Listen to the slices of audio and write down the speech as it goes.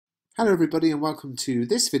Hello everybody and welcome to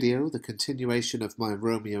this video, the continuation of my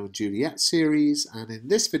Romeo and Juliet series, and in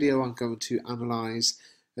this video I'm going to analyse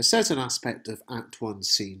a certain aspect of Act 1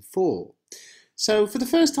 Scene 4. So for the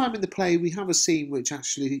first time in the play we have a scene which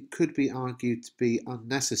actually could be argued to be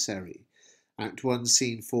unnecessary. Act 1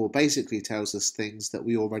 Scene 4 basically tells us things that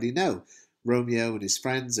we already know. Romeo and his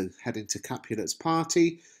friends are heading to Capulet's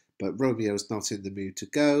party, but Romeo's not in the mood to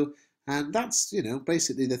go. And that's,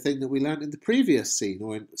 basically the thing that we learned in the previous scene,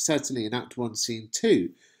 or certainly in Act 1, Scene 2.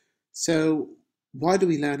 So why do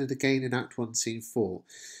we learn it again in Act 1, Scene 4?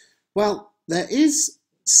 Well, there is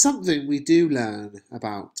something we do learn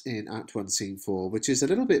about in Act 1, Scene 4, which is a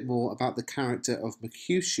little bit more about the character of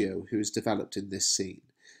Mercutio, who is developed in this scene.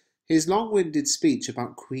 His long-winded speech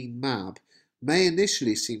about Queen Mab may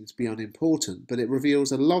initially seem to be unimportant, but it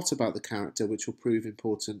reveals a lot about the character which will prove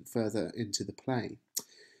important further into the play.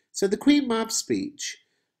 So the Queen Mab speech,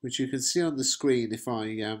 which you can see on the screen if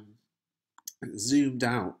I zoomed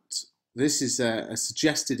out, this is a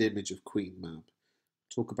suggested image of Queen Mab.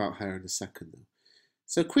 I'll talk about her in a second though.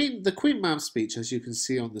 So the Queen Mab speech, as you can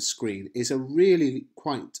see on the screen, is a really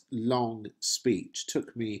quite long speech. It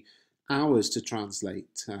took me hours to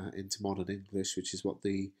translate into modern English, which is what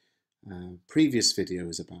the previous video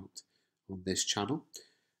is about on this channel.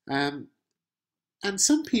 And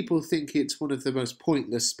some people think it's one of the most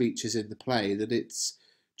pointless speeches in the play, that it's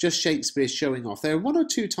just Shakespeare showing off. There are one or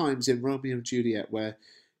two times in Romeo and Juliet where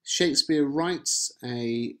Shakespeare writes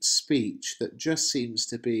a speech that just seems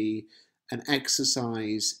to be an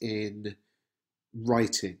exercise in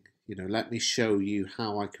writing. Let me show you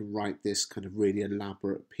how I can write this kind of really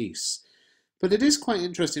elaborate piece. But it is quite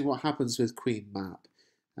interesting what happens with Queen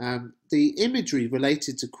Mab. The imagery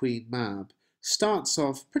related to Queen Mab starts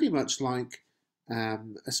off pretty much like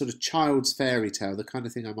a sort of child's fairy tale, the kind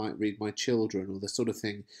of thing I might read my children, or the sort of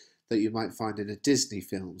thing that you might find in a Disney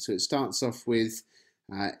film. So it starts off with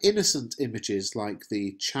innocent images like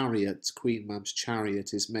the chariot, Queen Mab's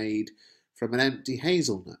chariot is made from an empty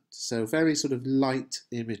hazelnut. So very sort of light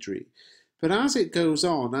imagery. But as it goes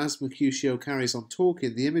on, as Mercutio carries on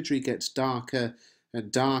talking, the imagery gets darker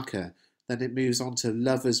and darker. Then it moves on to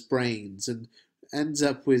lovers' brains and ends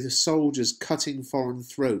up with soldiers cutting foreign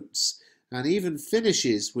throats, and even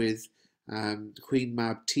finishes with Queen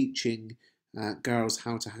Mab teaching girls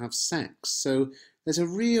how to have sex. So there's a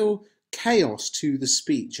real chaos to the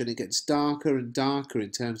speech, and it gets darker and darker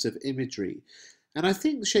in terms of imagery. And I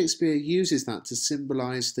think Shakespeare uses that to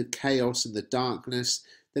symbolise the chaos and the darkness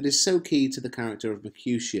that is so key to the character of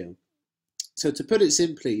Mercutio. So to put it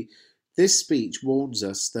simply, this speech warns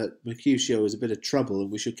us that Mercutio is a bit of trouble, and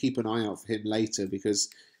we should keep an eye out for him later, because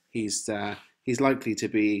he's likely to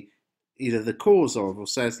be either the cause of, or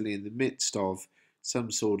certainly in the midst of,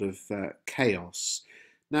 some sort of chaos.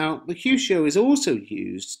 Now, Mercutio is also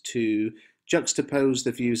used to juxtapose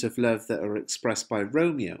the views of love that are expressed by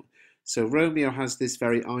Romeo. So Romeo has this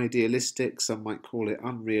very idealistic, some might call it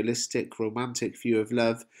unrealistic, romantic view of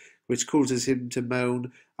love, which causes him to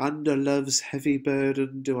moan, "Under love's heavy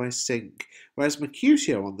burden do I sink," whereas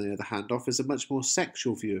Mercutio, on the other hand, offers a much more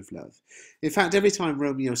sexual view of love. In fact, every time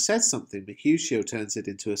Romeo says something, Mercutio turns it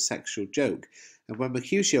into a sexual joke. And when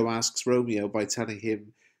Mercutio asks Romeo by telling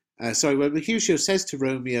him, when Mercutio says to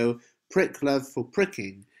Romeo, "Prick love for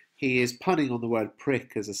pricking," he is punning on the word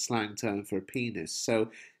prick as a slang term for a penis. So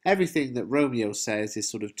everything that Romeo says is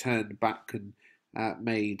sort of turned back and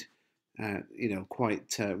made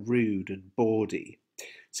quite rude and bawdy.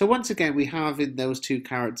 So once again, we have in those two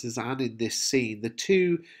characters and in this scene the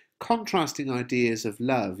two contrasting ideas of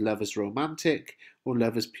love, love as romantic or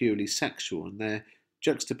love as purely sexual, and they're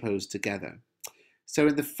juxtaposed together. So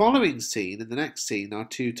in the following scene, in the next scene, our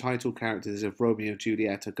two title characters of Romeo and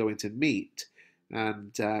Juliet are going to meet,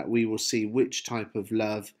 and we will see which type of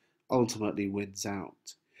love ultimately wins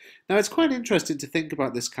out. Now, it's quite interesting to think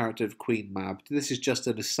about this character of Queen Mab. This is just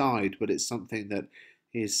an aside, but it's something that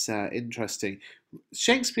is interesting.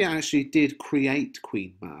 Shakespeare actually did create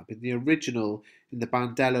Queen Mab. In the original, in the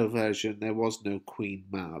Bandello version, there was no Queen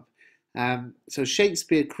Mab. So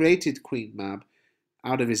Shakespeare created Queen Mab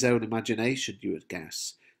out of his own imagination, you would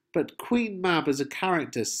guess. But Queen Mab as a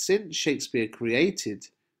character, since Shakespeare created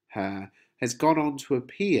her, has gone on to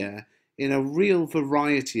appear in a real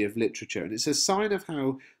variety of literature. And it's a sign of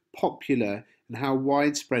how popular and how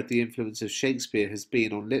widespread the influence of Shakespeare has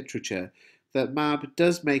been on literature, that Mab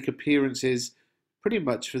does make appearances pretty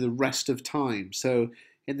much for the rest of time. So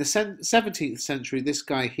in the 17th century, this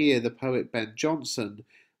guy here, the poet Ben Jonson,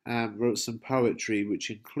 wrote some poetry which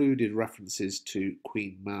included references to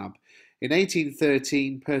Queen Mab. In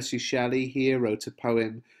 1813, Percy Shelley here wrote a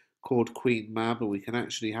poem called Queen Mab, and we can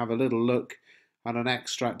actually have a little look and an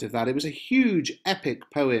extract of that. It was a huge epic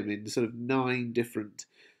poem in sort of 9 different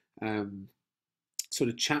um, sort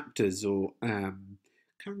of chapters, or can't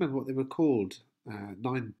remember what they were called.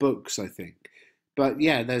 9 books, I think. But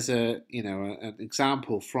yeah, there's an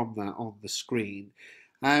example from that on the screen.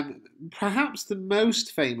 Perhaps the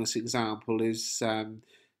most famous example is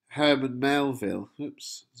Herman Melville.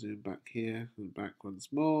 Oops, zoom back here and back once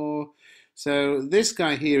more. So this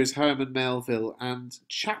guy here is Herman Melville, and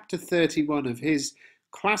chapter 31 of his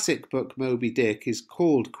classic book Moby Dick is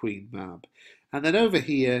called Queen Mab. And then over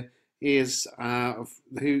here is who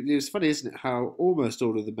it's funny, isn't it, how almost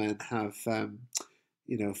all of the men have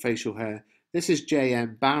facial hair. This is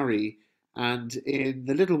J.M. Barrie, and in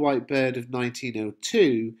The Little White Bird of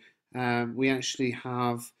 1902, we actually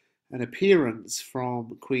have an appearance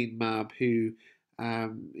from Queen Mab, who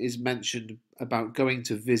is mentioned about going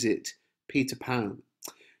to visit Peter Pan.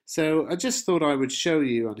 So I just thought I would show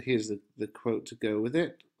you, and here's the quote to go with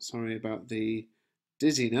it. Sorry about the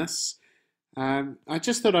dizziness. I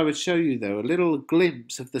just thought I would show you, though, a little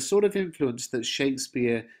glimpse of the sort of influence that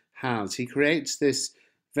Shakespeare has. He creates this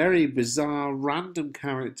very bizarre, random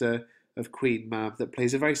character of Queen Mab that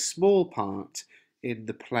plays a very small part in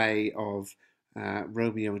the play of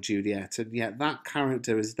Romeo and Juliet, and yet that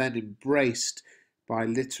character is then embraced by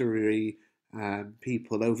literary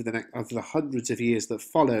people over the hundreds of years that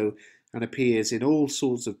follow, and appears in all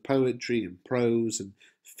sorts of poetry and prose and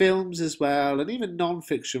films as well, and even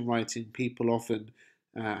non-fiction writing. People often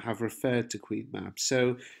have referred to Queen Mab.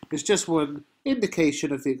 So it's just one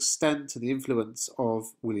indication of the extent and the influence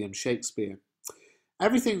of William Shakespeare.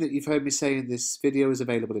 Everything that you've heard me say in this video is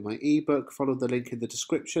available in my ebook. Follow the link in the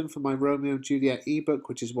description for my Romeo and Juliet ebook,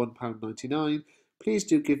 which is £1.99. Please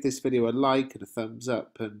do give this video a like and a thumbs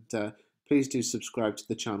up, and please do subscribe to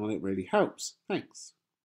the channel. It really helps. Thanks.